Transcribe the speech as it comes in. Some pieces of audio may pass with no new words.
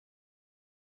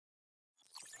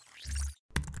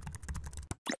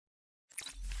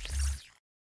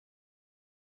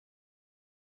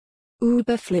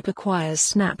Uberflip acquires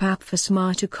SnapApp for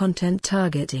smarter content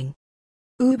targeting.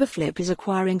 Uberflip is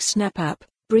acquiring SnapApp,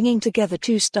 bringing together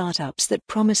two startups that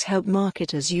promise help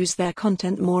marketers use their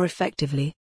content more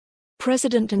effectively.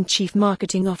 President and Chief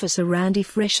Marketing Officer Randy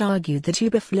Frisch argued that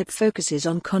Uberflip focuses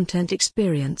on content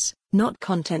experience, not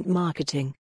content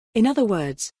marketing. In other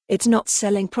words, it's not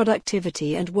selling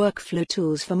productivity and workflow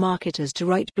tools for marketers to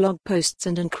write blog posts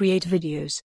and create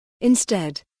videos.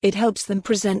 Instead, it helps them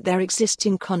present their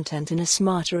existing content in a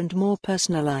smarter and more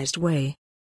personalized way.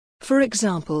 For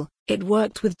example, it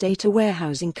worked with data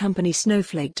warehousing company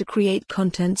Snowflake to create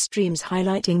content streams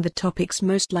highlighting the topics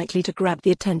most likely to grab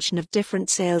the attention of different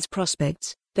sales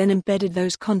prospects, then embedded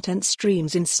those content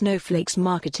streams in Snowflake's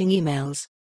marketing emails.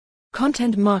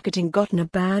 Content marketing gotten a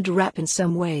bad rap in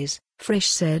some ways, Frisch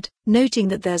said, noting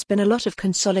that there's been a lot of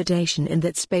consolidation in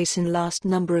that space in last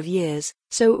number of years,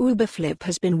 so Uberflip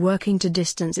has been working to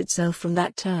distance itself from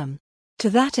that term. To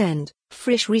that end,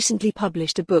 Frisch recently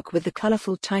published a book with the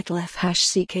colorful title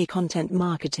F#CK Content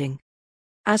Marketing.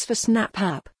 As for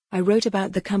SnapApp, I wrote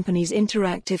about the company's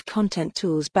interactive content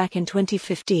tools back in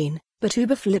 2015, but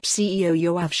Uberflip CEO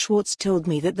Yoav Schwartz told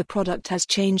me that the product has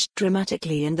changed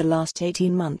dramatically in the last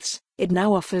 18 months. It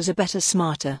now offers a better,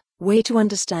 smarter way to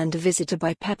understand a visitor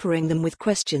by peppering them with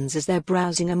questions as they're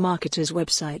browsing a marketer's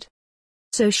website.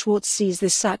 So Schwartz sees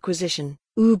this acquisition,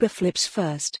 Uberflip's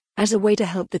first, as a way to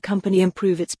help the company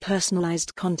improve its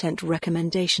personalized content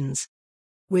recommendations.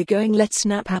 "We're going to let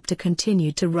SnapApp to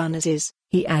continue to run as is,"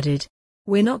 he added.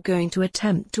 "We're not going to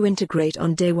attempt to integrate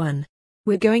on day one.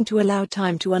 We're going to allow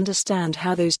time to understand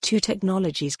how those two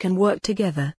technologies can work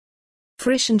together."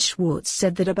 Frisch and Schwartz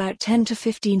said that about 10 to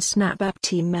 15 SnapApp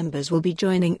team members will be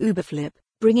joining Uberflip,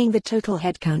 bringing the total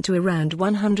headcount to around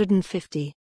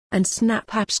 150. And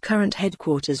SnapApp's current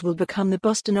headquarters will become the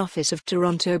Boston office of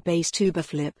Toronto-based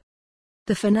Uberflip.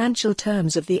 The financial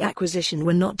terms of the acquisition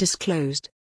were not disclosed.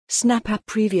 SnapApp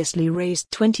previously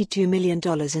raised $22 million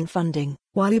in funding,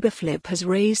 while Uberflip has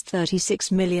raised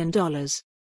 $36 million.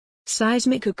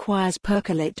 Seismic acquires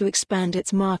Percolate to expand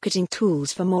its marketing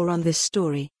tools. For more on this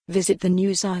story, visit the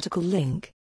news article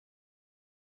link.